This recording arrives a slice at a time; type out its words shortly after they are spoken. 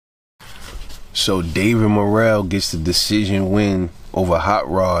So David Morrell gets the decision win over Hot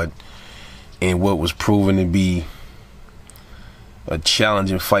Rod in what was proven to be a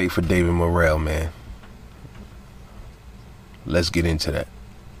challenging fight for David Morrell, man. Let's get into that.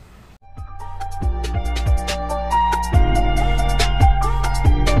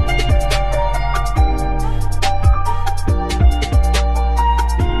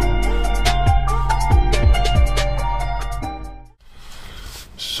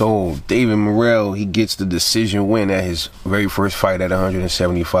 So David Morrell, he gets the decision win at his very first fight at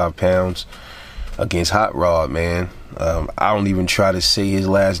 175 pounds against Hot Rod, man. I don't even try to say his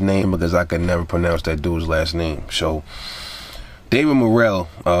last name because I could never pronounce that dude's last name. So David Morrell,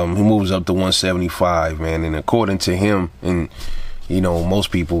 he moves up to 175, man. And according to him and, you know, most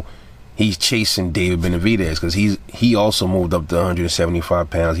people, he's chasing David Benavidez because he also moved up to 175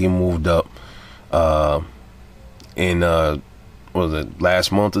 pounds. He moved up what was it,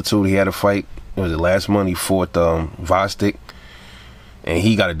 last month or two? He had a fight. Was it last month? He fought Vostik, and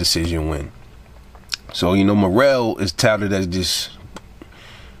he got a decision win. So, you know, Morrell is touted as this,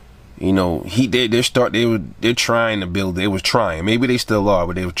 you know, they're trying to build. They was trying. Maybe they still are,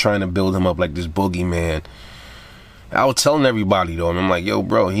 but they were trying to build him up like this boogeyman. I was telling everybody though, and I'm like, yo,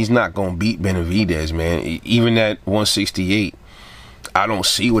 bro, he's not gonna beat Benavidez, man. Even at 168, I don't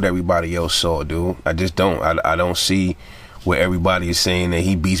see what everybody else saw, dude. I just don't. I don't see where everybody is saying that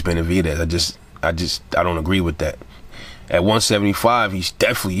he beats Benavidez. I don't agree with that. At 175, he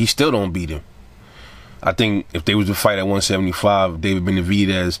still don't beat him. I think if they was to fight at 175, David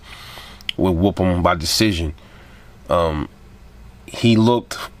Benavidez would whoop him by decision. He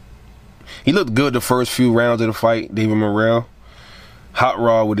looked good the first few rounds of the fight, David Morrell. Hot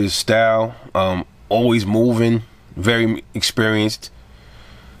Rod with his style, always moving, very experienced.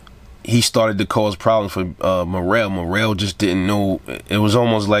 He started to cause problems for Morrell. Morrell just didn't know. It was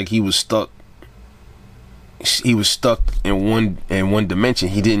almost like he was stuck. He was stuck in one dimension.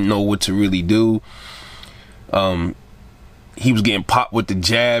 He didn't know what to really do. He was getting popped with the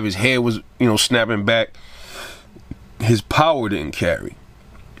jab. His head was, you know, snapping back. His power didn't carry.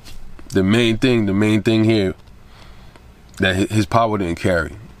 The main thing here, that his power didn't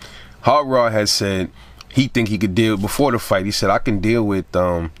carry. Hot Rod had said he think he could deal before the fight. He said, I can deal with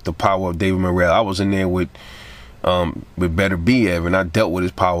the power of David Morrell. I was in there with Better Be Ev, and I dealt with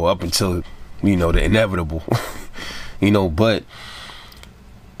his power up until, you know, the inevitable. You know, but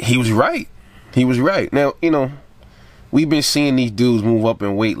he was right. He was right. Now, you know, we've been seeing these dudes move up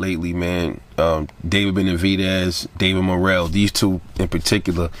in weight lately, man. David Benavidez, David Morrell, these two in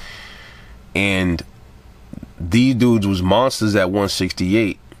particular. And these dudes was monsters at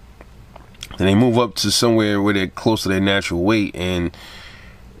 168. And they move up to somewhere where they're close to their natural weight, and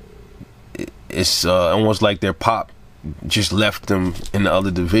it's almost like their pop just left them in the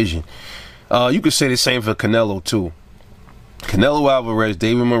other division. You could say the same for Canelo too. Canelo Alvarez,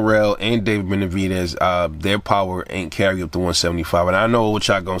 David Morrell, and David Benavidez, their power ain't carry up to 175. And I know what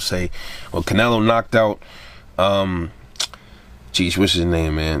y'all gonna say. Well, Canelo knocked out, what's his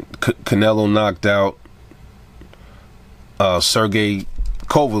name, man? Canelo knocked out Sergey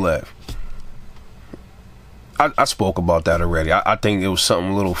Kovalev. I spoke about that already. I think it was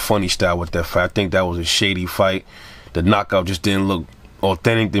something a little funny style with that fight. I think that was a shady fight. The knockout just didn't look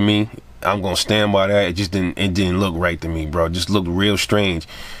authentic to me. I'm gonna stand by that. It didn't look right to me, bro. It just looked real strange.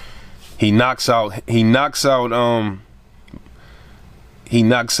 He knocks out Sergey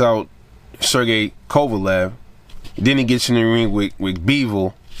Kovalev. Then he gets in the ring with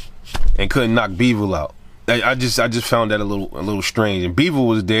Bivol and couldn't knock Bivol out. I just found that a little strange. And Bivol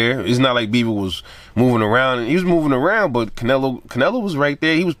was there. It's not like Bivol was moving around. He was moving around, but Canelo was right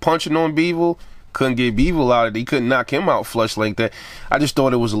there. He was punching on Bivol. Couldn't get Bivol out of it. He couldn't knock him out flush like that. I just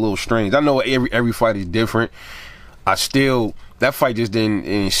thought it was a little strange. I know every fight is different. That fight just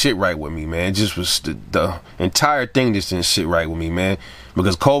didn't sit right with me, man. It just was the entire thing just didn't sit right with me, man.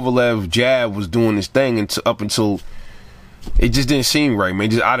 Because Kovalev's jab was doing this thing up until it just didn't seem right, man.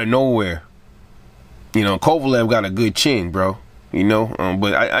 Just out of nowhere. You know, Kovalev got a good chin, bro. You know,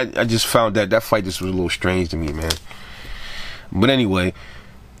 but I just found that fight just was a little strange to me, man. But anyway,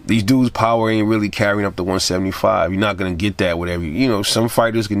 these dudes' power ain't really carrying up to 175. You're not gonna get that with every. You know, some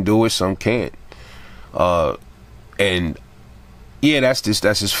fighters can do it, some can't. And yeah, that's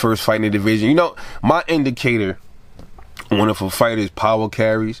his first fight in the division. You know, my indicator when if a fighter's power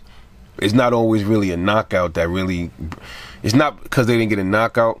carries, it's not always really a knockout that really. It's not because they didn't get a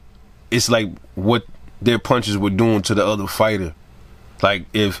knockout. It's like what their punches were doing to the other fighter. Like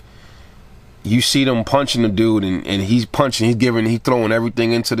if you see them punching the dude and he's punching, he's throwing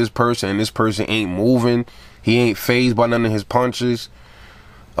everything into this person, and this person ain't moving. He ain't fazed by none of his punches.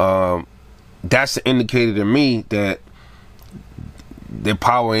 that's the indicator to me that their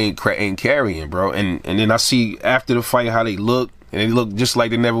power ain't carrying, bro. And then I see after the fight how they look, and they look just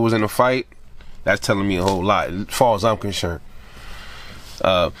like they never was in a fight. That's telling me a whole lot, as far as I'm concerned.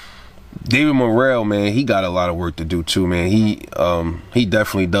 David Morrell, man, he got a lot of work to do too, man. He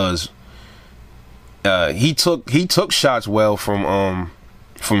definitely does. He took shots well from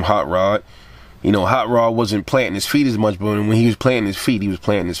Hot Rod. You know, Hot Rod wasn't planting his feet as much, but when he was planting his feet, he was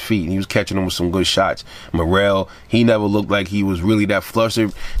planting his feet. He was catching them with some good shots. Morrell, he never looked like he was really that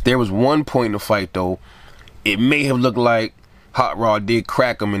flustered. There was one point in the fight, though, it may have looked like Hot Rod did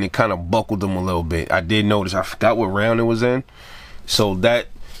crack him and it kind of buckled him a little bit. I did notice. I forgot what round it was in. So that,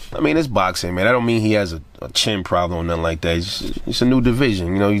 I mean, it's boxing, man. I don't mean he has a chin problem or nothing like that. It's a new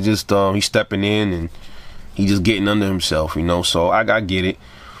division. You know, he's stepping in and he just getting under himself, you know. So I get it.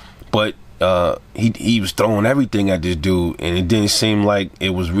 But he was throwing everything at this dude, and it didn't seem like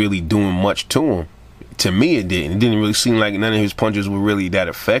it was really doing much to him. To me, it didn't. It didn't really seem like none of his punches were really that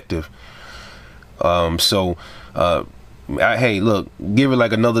effective. Hey, look, give it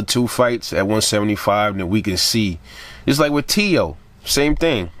like another 2 fights at 175, and then we can see. It's like with Tio, same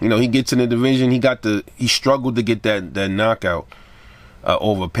thing. You know, he gets in the division. He struggled to get that knockout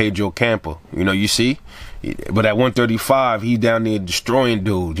over Pedro Campa. You know, you see. But at 135, he's down there destroying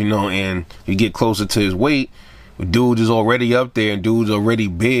dudes, you know, and you get closer to his weight, dude is already up there and dude's already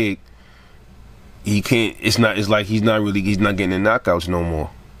big. He can't, it's like he's not getting the knockouts no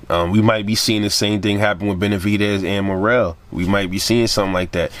more. We might be seeing the same thing happen with Benavidez and Morrell. We might be seeing something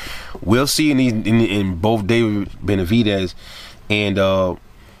like that. We'll see in both David Benavidez and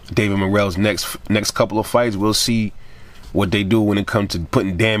David Morrell's next couple of fights. We'll see what they do when it comes to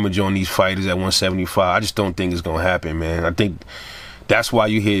putting damage on these fighters at 175. I just don't think it's gonna happen, man. I think that's why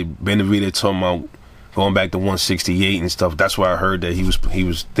you hear Benavidez talking about going back to 168 and stuff. That's why I heard that he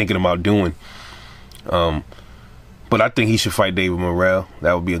was thinking about doing. But I think he should fight David Morrell.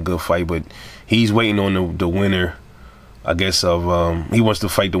 That would be a good fight. But he's waiting on the winner, I guess, of he wants to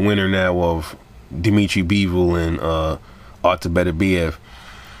fight the winner now of Dimitri Bivol and Artur Beterbiev.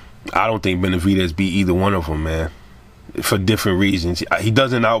 I don't think Benavidez beat either one of them, man, for different reasons. He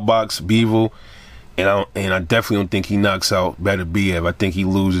doesn't outbox Bivol, and I definitely don't think he knocks out Beterbiev. I think he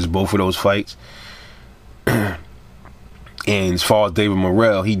loses both of those fights. And as far as David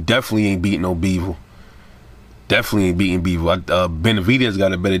Morrell, he definitely ain't beating no Bivol. Definitely ain't beating Bivol. Benavidez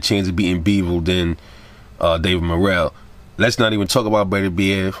got a better chance of beating Bivol than David Morrell. Let's not even talk about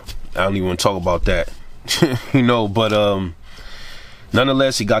Beterbiev. I don't even want to talk about that. You know, but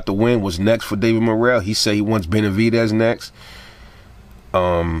nonetheless, he got the win. What's next for David Morrell? He said he wants Benavidez next.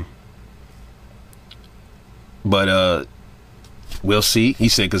 But we'll see. He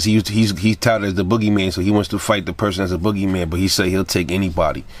said because he's touted as the boogeyman, so he wants to fight the person as a boogeyman. But he said he'll take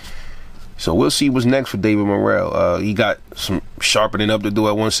anybody. So we'll see what's next for David Morrell. He got some sharpening up to do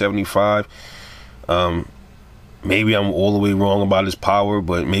at 175. Maybe I'm all the way wrong about his power,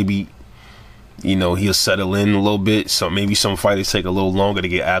 but maybe, you know, he'll settle in a little bit. So maybe some fighters take a little longer to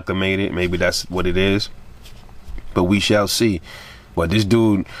get acclimated. Maybe that's what it is. But we shall see. But this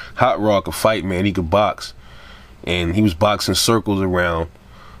dude, Hot Rod, could fight, man. He could box. And he was boxing circles around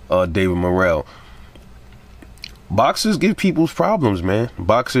David Morrell. Boxers give people problems, man.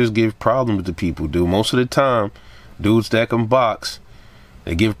 Boxers give problems to people, dude. Most of the time, dudes that can box,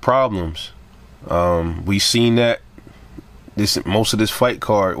 they give problems. We've seen that most of this fight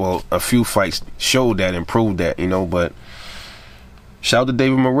card, well, a few fights showed that and proved that, you know. But shout out to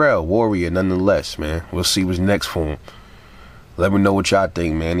David Morrell, warrior, nonetheless, man. We'll see what's next for him. Let me know what y'all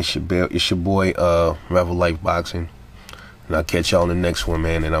think, man. It's your boy, Revel Life Boxing. And I'll catch y'all in the next one,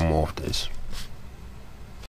 man. And I'm off this.